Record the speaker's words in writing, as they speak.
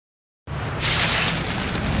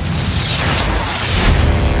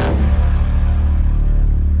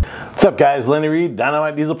What's up guys, Lenny Reed,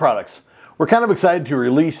 Dynomite Diesel Products. We're kind of excited to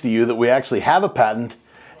release to you that we actually have a patent,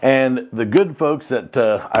 and the good folks at,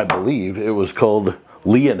 I believe it was called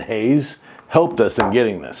Lee and Hayes, helped us in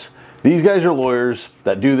getting this. These guys are lawyers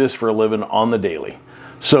that do this for a living on the daily.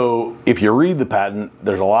 So if you read the patent,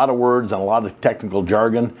 there's a lot of words and a lot of technical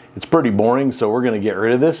jargon. It's pretty boring, so we're going to get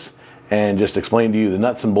rid of this and just explain to you the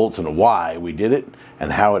nuts and bolts and why we did it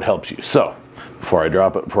and how it helps you. So before I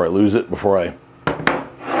drop it, before I lose it, before I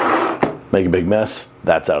make a big mess,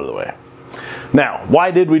 that's out of the way. Now,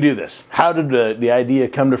 why did we do this? How did the idea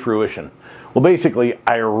come to fruition? Well, basically,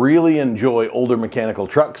 I really enjoy older mechanical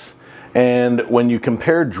trucks, and when you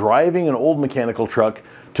compare driving an old mechanical truck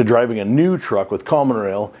to driving a new truck with common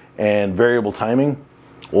rail and variable timing,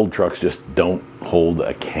 old trucks just don't hold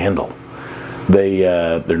a candle.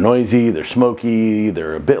 They're noisy, they're smoky,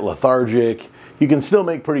 they're a bit lethargic. You can still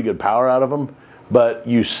make pretty good power out of them, but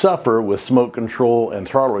you suffer with smoke control and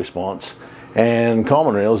throttle response, and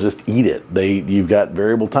common rails just eat it. You've got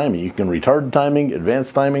variable timing. You can retard timing,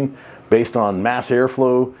 advanced timing, based on mass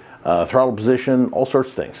airflow, throttle position, all sorts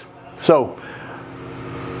of things. So,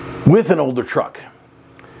 with an older truck,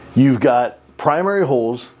 you've got primary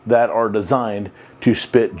holes that are designed to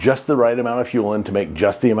spit just the right amount of fuel in to make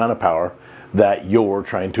just the amount of power that you're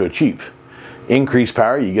trying to achieve. Increase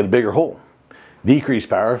power, you get a bigger hole. Decrease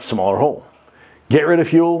power, smaller hole. Get rid of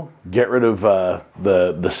fuel, get rid of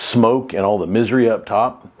the smoke and all the misery up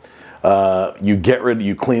top.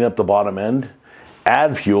 You clean up the bottom end.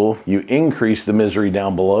 Add fuel, you increase the misery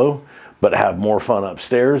down below, but have more fun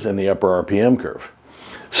upstairs in the upper RPM curve.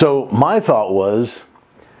 So my thought was,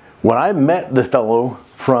 when I met the fellow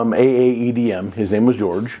from AAEDM, his name was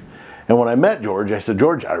George, and when I met George, I said,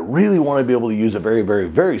 George, I really want to be able to use a very, very,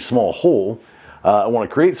 very small hole. I want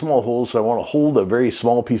to create small holes, so I want to hold a very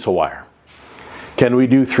small piece of wire. Can we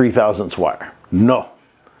do 3/1000 wire? No.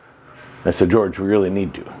 I said, George, we really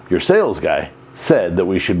need to. Your sales guy said that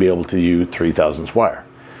we should be able to use 3/1000 wire.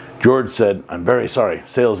 George said, I'm very sorry,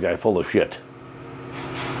 sales guy full of shit.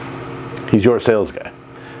 He's your sales guy.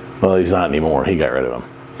 Well, he's not anymore. He got rid of him.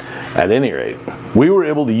 At any rate, we were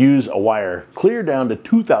able to use a wire clear down to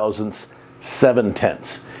 2/1000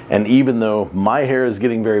 7/10. And even though my hair is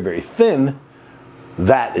getting very, very thin,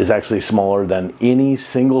 that is actually smaller than any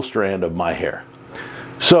single strand of my hair.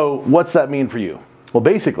 So what's that mean for you? Well,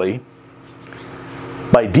 basically,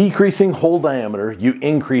 by decreasing hole diameter, you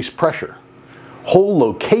increase pressure. Hole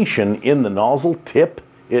location in the nozzle tip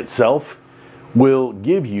itself will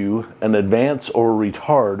give you an advance or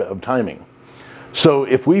retard of timing. So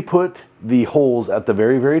if we put the holes at the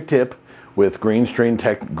very, very tip with green screen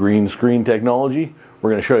technology,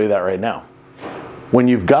 we're going to show you that right now. When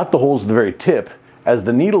you've got the holes at the very tip, as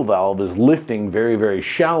the needle valve is lifting very, very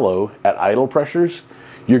shallow at idle pressures,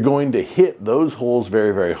 you're going to hit those holes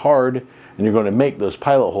very, very hard, and you're going to make those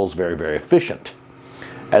pilot holes very, very efficient.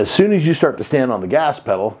 As soon as you start to stand on the gas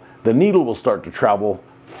pedal, the needle will start to travel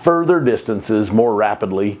further distances more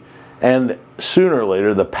rapidly, and sooner or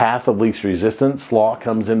later the path of least resistance law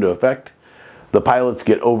comes into effect. The pilots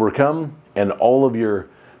get overcome, and all of your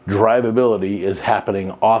drivability is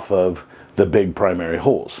happening off of the big primary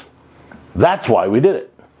holes. That's why we did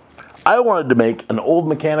it. I wanted to make an old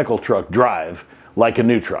mechanical truck drive like a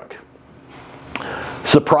new truck.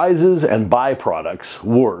 Surprises and byproducts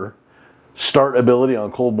were start ability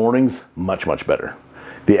on cold mornings, much, much better.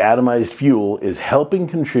 The atomized fuel is helping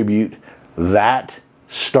contribute that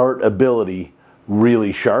start ability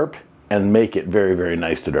really sharp and make it very, very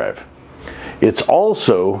nice to drive. It's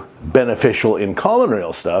also beneficial in common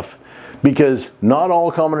rail stuff because not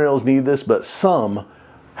all common rails need this, but some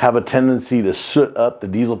have a tendency to soot up the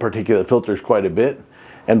diesel particulate filters quite a bit.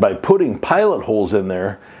 And by putting pilot holes in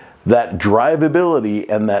there, that drivability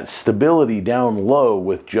and that stability down low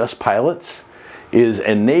with just pilots is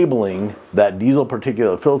enabling that diesel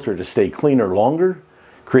particulate filter to stay cleaner longer,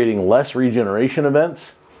 creating less regeneration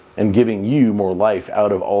events, and giving you more life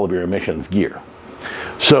out of all of your emissions gear.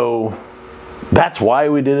 So that's why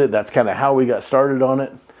we did it. That's kind of how we got started on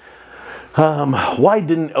it. Why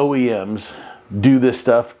didn't OEMs do this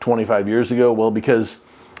stuff 25 years ago? Well, because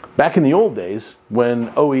back in the old days, when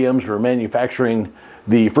OEMs were manufacturing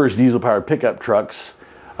the first diesel-powered pickup trucks,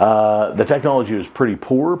 the technology was pretty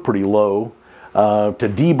poor, pretty low. To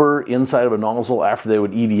deburr inside of a nozzle after they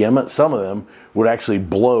would EDM it, some of them would actually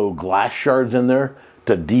blow glass shards in there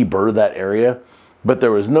to deburr that area. But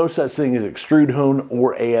there was no such thing as extrude hone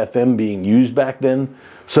or AFM being used back then,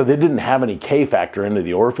 so they didn't have any K factor into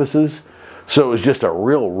the orifices. So it was just a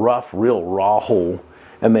real rough, real raw hole.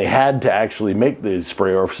 And they had to actually make the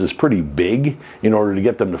spray orifices pretty big in order to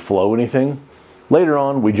get them to flow anything. Later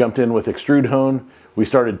on, we jumped in with extrude hone. we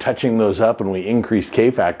started touching those up and we increased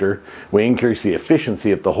K-factor. We increased the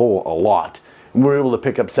efficiency of the hole a lot. And we were able to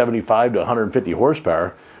pick up 75 to 150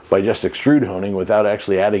 horsepower by just extrude honing without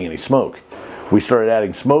actually adding any smoke. We started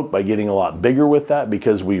adding smoke by getting a lot bigger with that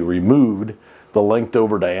because we removed the length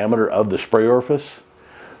over diameter of the spray orifice.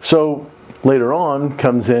 So later on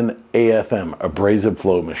comes in AFM, abrasive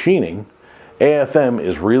flow machining. AFM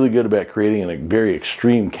is really good about creating a very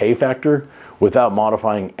extreme K-factor without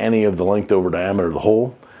modifying any of the length over diameter of the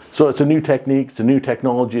hole. So it's a new technique, it's a new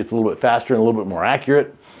technology, it's a little bit faster and a little bit more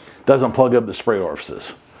accurate. Doesn't plug up the spray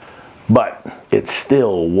orifices. But it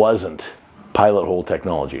still wasn't pilot hole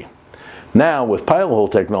technology. Now with pilot hole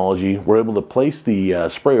technology, we're able to place the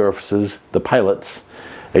spray orifices, the pilots,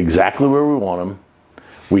 exactly where we want them.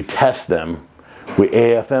 We test them, we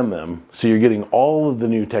AFM them, so you're getting all of the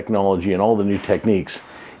new technology and all the new techniques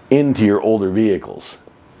into your older vehicles.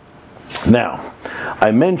 Now,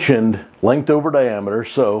 I mentioned length over diameter,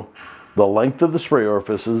 so the length of the spray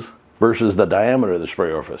orifices versus the diameter of the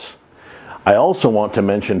spray orifice. I also want to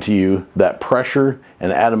mention to you that pressure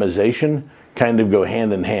and atomization kind of go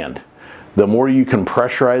hand in hand. The more you can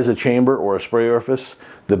pressurize a chamber or a spray orifice,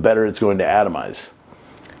 the better it's going to atomize.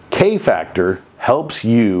 K-factor helps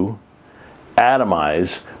you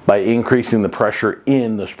atomize by increasing the pressure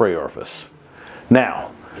in the spray orifice.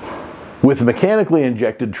 Now, with mechanically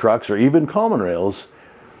injected trucks or even common rails,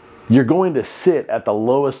 you're going to sit at the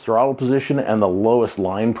lowest throttle position and the lowest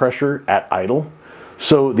line pressure at idle.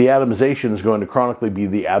 So the atomization is going to chronically be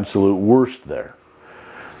the absolute worst there.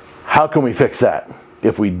 How can we fix that?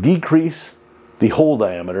 If we decrease the hole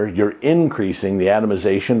diameter, you're increasing the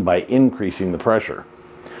atomization by increasing the pressure.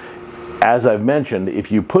 As I've mentioned,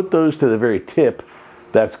 if you put those to the very tip,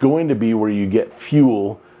 that's going to be where you get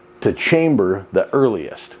fuel to chamber the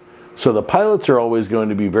earliest. So the pilots are always going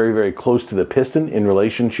to be very, very close to the piston in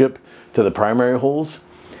relationship to the primary holes.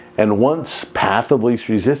 And once path of least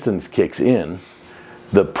resistance kicks in,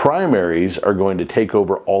 the primaries are going to take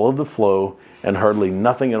over all of the flow and hardly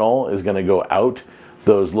nothing at all is going to go out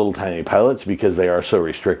those little tiny pilots because they are so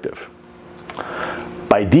restrictive.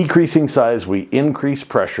 By decreasing size, we increase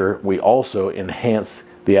pressure. We also enhance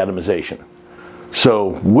the atomization. So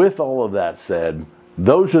with all of that said,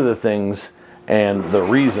 those are the things and the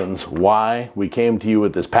reasons why we came to you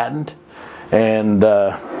with this patent. And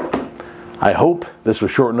I hope this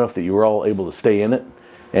was short enough that you were all able to stay in it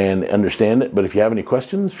and understand it. But if you have any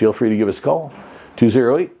questions, feel free to give us a call,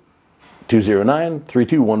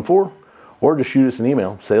 208-209-3214, or just shoot us an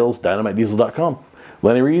email, sales@dynomitediesel.com.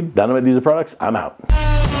 Lenny Reed, Dynamite Diesel Products, I'm out.